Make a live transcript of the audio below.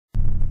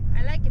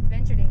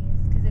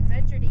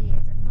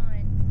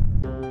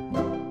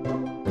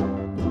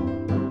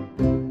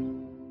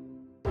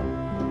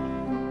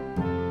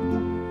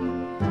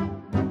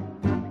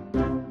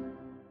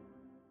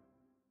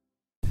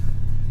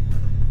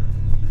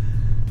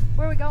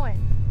Where are we going?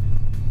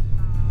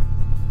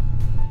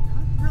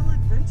 Not real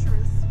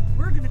adventurous.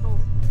 We're gonna go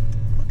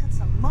look at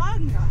some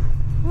manga.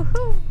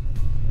 Woohoo!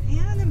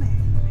 Anime.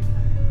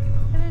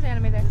 There's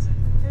anime there.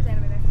 There's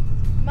anime there.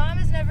 Mom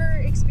has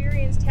never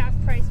experienced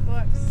half-price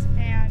books,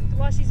 and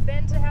well, she's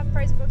been to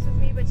half-price books with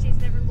me, but she's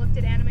never looked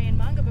at anime and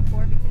manga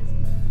before because,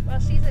 well,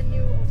 she's a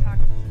new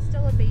otaku. She's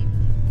still a baby,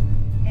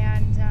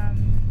 and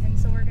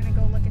so we're gonna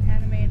go look at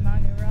anime and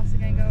manga. We're also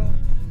gonna go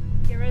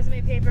get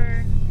resume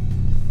paper.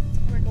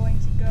 We're going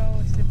to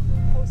go to the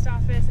post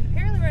office, and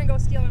apparently we're gonna go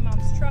steal my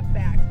mom's truck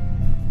back.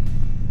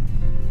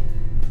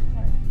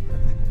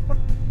 What?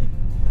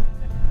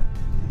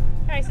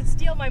 I said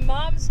steal my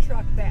mom's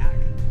truck back.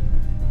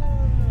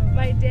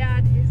 My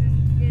dad is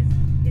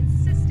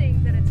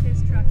insisting that it's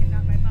his truck and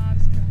not my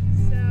mom's truck,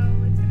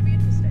 so it's gonna be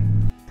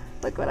interesting.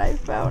 Look what I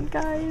found,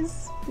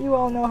 guys. You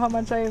all know how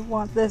much I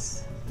want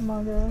this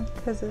manga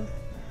because of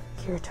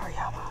Akira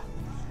Toriyama.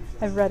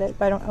 I've read it,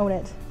 but I don't own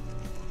it.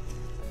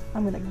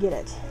 I'm gonna get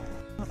it.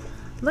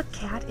 Look,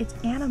 Kat, it's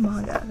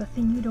Animanga, the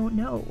thing you don't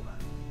know,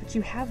 but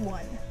you have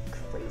one.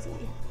 Crazy.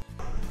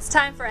 It's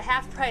time for a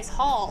half-price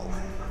haul.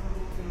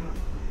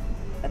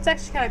 That's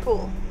actually kind of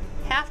cool.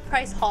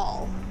 Half-price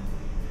haul.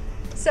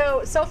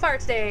 So far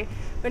today,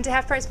 went to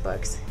Half Price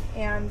Books,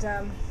 and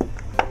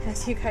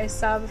as you guys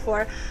saw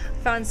before,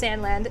 I found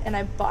Sandland and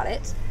I bought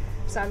it.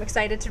 So I'm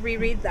excited to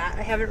reread that.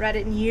 I haven't read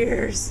it in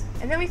years.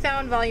 And then we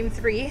found volume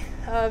 3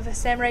 of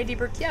Samurai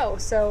Deeper Kyo,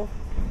 so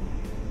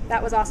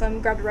that was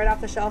awesome. Grabbed it right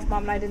off the shelf.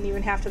 Mom and I didn't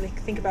even have to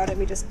think about it.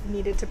 We just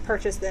needed to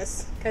purchase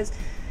this because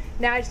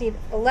now I just need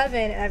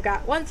 11 and I've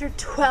got 1 through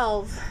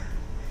 12.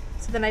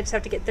 So then I just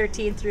have to get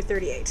 13 through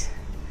 38.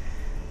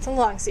 It's a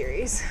long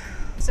series.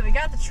 So we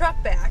got the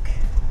truck back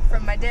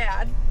from my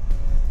dad,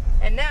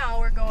 and now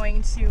we're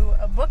going to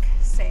a book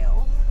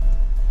sale,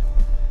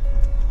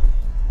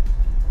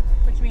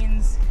 which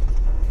means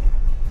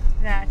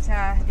that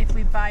if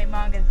we buy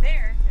manga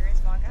there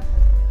is manga,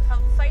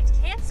 help fight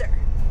cancer.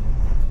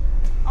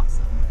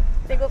 Awesome.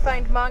 Think we'll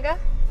find manga?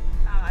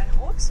 I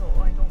hope so.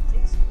 I don't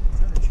think so.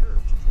 It's at a church.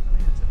 I can't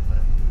imagine,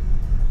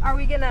 but... Are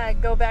we gonna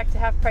go back to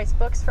Half Price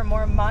Books for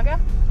more manga?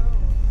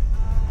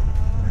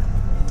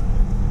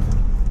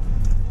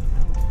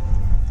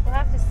 We'll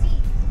have to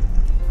see.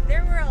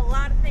 There were a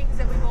lot of things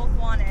that we both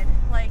wanted,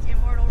 like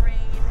Immortal Rain.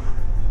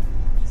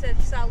 You said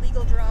you saw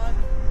Legal Drug.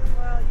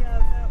 Well, yeah,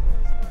 that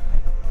was what I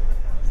don't know that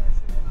that was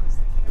actually what I was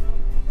thinking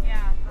of.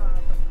 Yeah.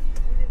 But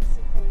we didn't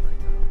see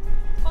Codebreaker.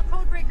 Well,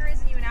 Codebreaker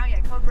isn't even out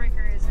yet.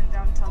 Codebreaker isn't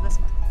out until this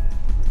month.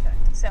 Okay.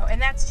 So, and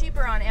that's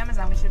cheaper on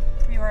Amazon. We should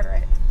pre-order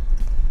it.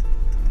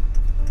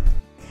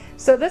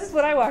 So this is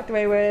what I walked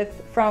away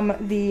with from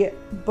the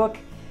book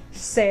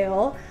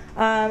sale.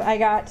 I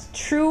got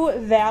True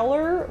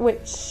Valor,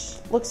 which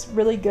looks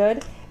really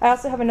good. I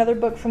also have another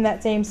book from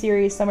that same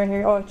series somewhere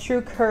here. Oh,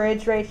 True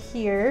Courage right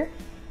here.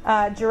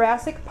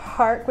 Jurassic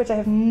Park, which I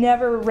have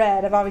never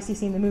read. I've obviously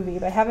seen the movie,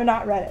 but I have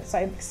not read it. So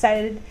I'm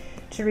excited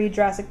to read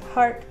Jurassic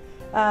Park.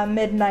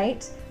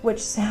 Midnight,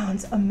 which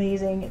sounds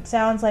amazing. It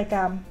sounds like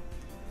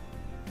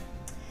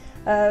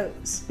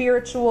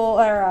spiritual,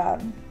 or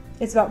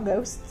it's about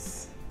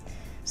ghosts.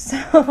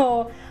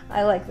 So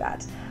I like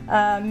that.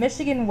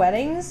 Michigan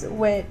Weddings,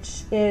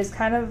 which is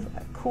kind of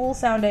a cool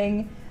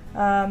sounding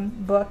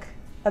book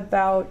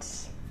about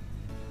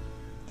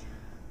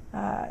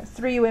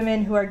 3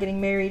 women who are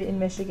getting married in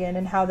Michigan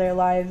and how their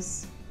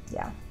lives,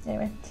 yeah,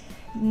 anyway.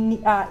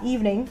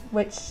 Evening,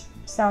 which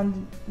sounds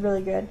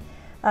really good.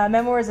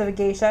 Memoirs of a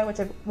Geisha, which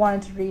I've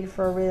wanted to read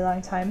for a really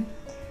long time.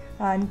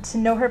 To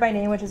Know Her by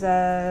Name, which is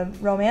a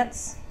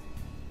romance.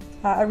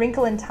 A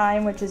Wrinkle in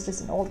Time, which is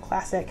just an old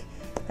classic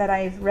that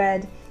I've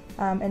read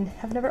and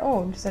have never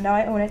owned, so now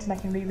I own it and I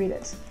can reread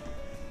it.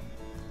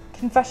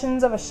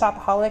 Confessions of a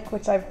Shopaholic,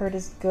 which I've heard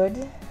is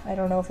good. I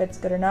don't know if it's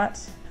good or not.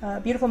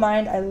 Beautiful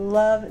Mind, I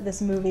love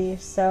this movie,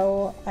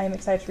 so I'm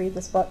excited to read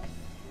this book.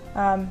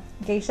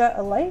 Geisha,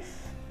 A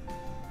Life.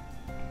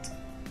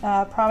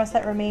 The Promise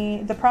That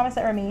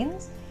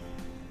Remains.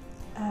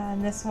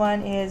 And this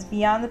one is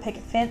Beyond the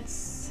Picket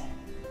Fence.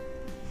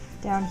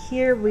 Down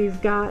here we've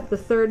got The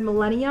Third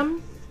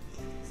Millennium.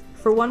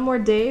 For One More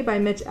Day by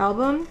Mitch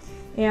Albom,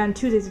 and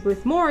Tuesdays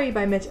with Morrie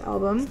by Mitch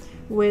Albom,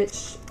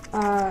 which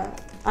I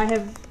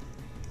have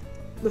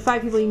The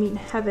 5 People You Meet in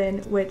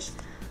Heaven, which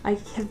I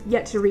have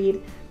yet to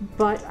read,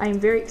 but I'm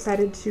very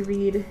excited to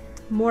read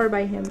more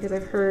by him because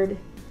I've heard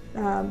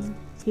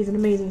he's an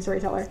amazing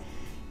storyteller.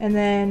 And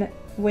then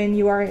When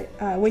You Are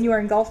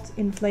Engulfed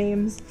in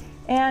Flames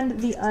and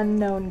The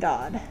Unknown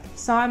God.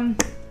 So I'm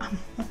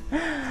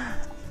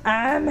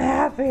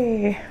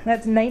happy.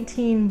 That's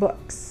 19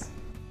 books.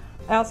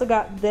 I also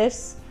got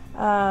this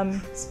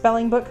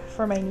spelling book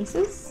for my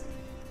nieces.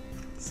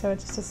 So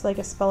it's just like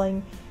a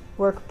spelling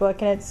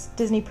workbook, and it's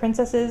Disney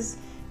princesses,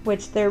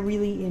 which they're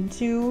really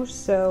into,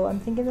 so I'm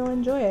thinking they'll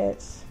enjoy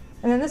it.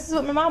 And then this is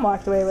what my mom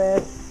walked away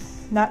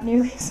with. Not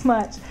nearly as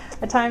much.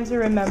 A Time to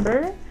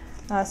Remember.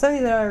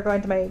 Something that are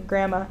going to my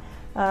grandma.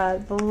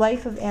 The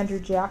Life of Andrew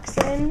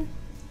Jackson.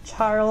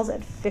 Charles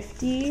at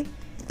 50.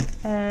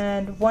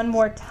 And One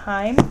More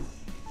Time.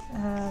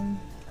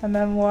 a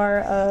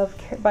memoir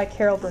by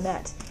Carol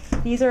Burnett.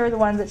 These are the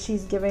ones that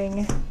she's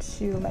giving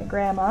to my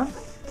grandma.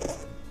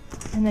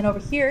 And then over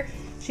here,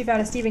 she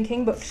found a Stephen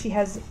King book she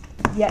has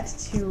yet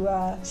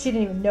to, she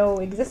didn't even know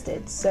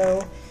existed.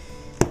 So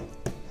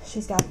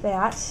she's got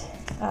that.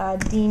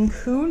 Dean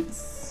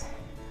Koontz,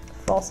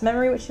 False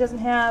Memory, which she doesn't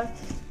have.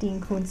 Dean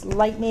Koontz,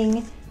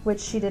 Lightning, which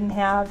she didn't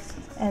have.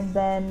 And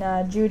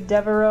then Jude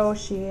Devereaux,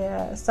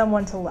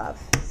 Someone to Love.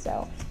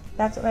 So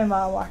that's what my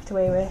mom walked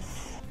away with.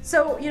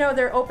 So, you know,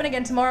 they're open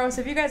again tomorrow, so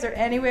if you guys are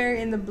anywhere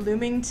in the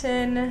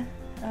Bloomington,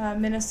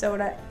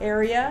 Minnesota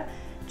area,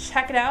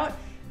 check it out.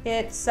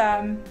 It's,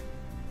 I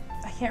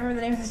can't remember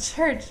the name of the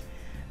church,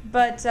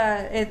 but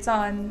it's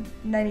on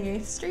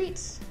 98th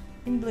Street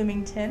in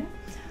Bloomington,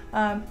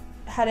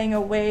 heading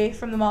away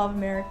from the Mall of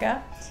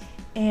America,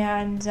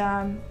 and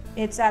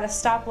it's at a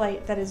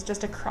stoplight that is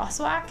just a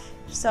crosswalk,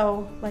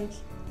 so, like,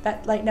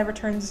 that light never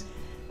turns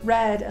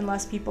red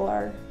unless people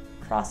are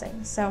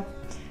crossing, so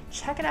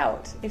check it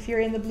out if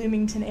you're in the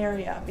Bloomington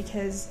area,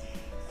 because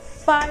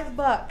 $5,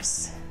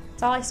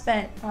 that's all I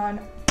spent on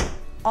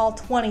all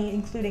 20,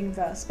 including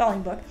the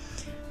spelling book.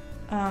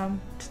 $5,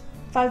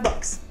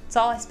 that's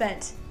all I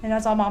spent, and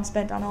that's all Mom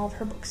spent on all of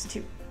her books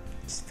too.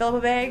 Just fill up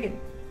a bag and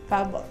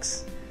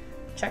 $5.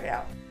 Check it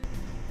out.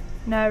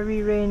 Now I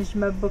rearranged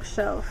my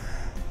bookshelf.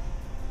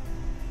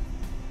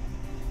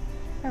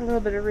 Got a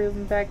little bit of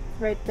room back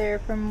right there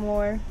for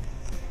more,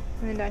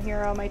 and then down here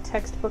are all my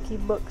textbooky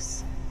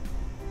books.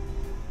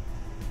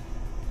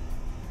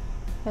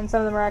 And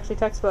some of them are actually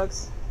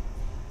textbooks.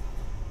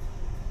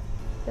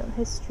 Film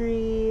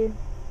history.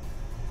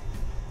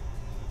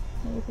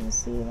 And you can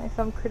see my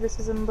film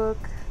criticism book.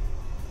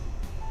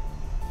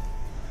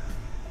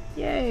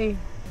 Yay!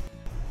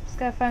 Just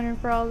gotta find room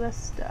for all this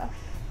stuff.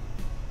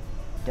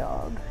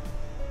 Dog.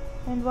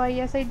 And why,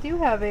 yes, I do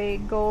have a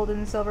gold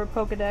and silver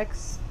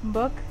Pokedex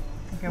book.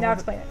 Okay, now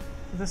explain it.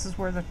 This is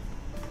where the,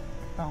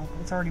 well,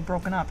 it's already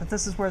broken up, but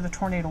this is where the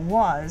tornado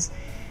was.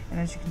 And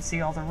as you can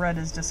see, all the red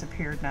has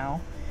disappeared now.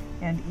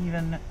 And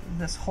even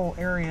this whole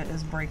area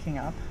is breaking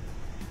up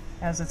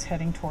as it's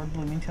heading toward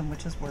Bloomington,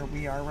 which is where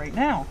we are right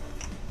now.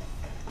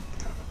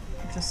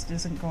 It just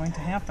isn't going to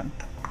happen.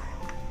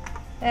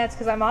 That's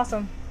because I'm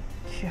awesome.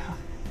 Yeah,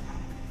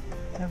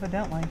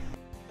 evidently.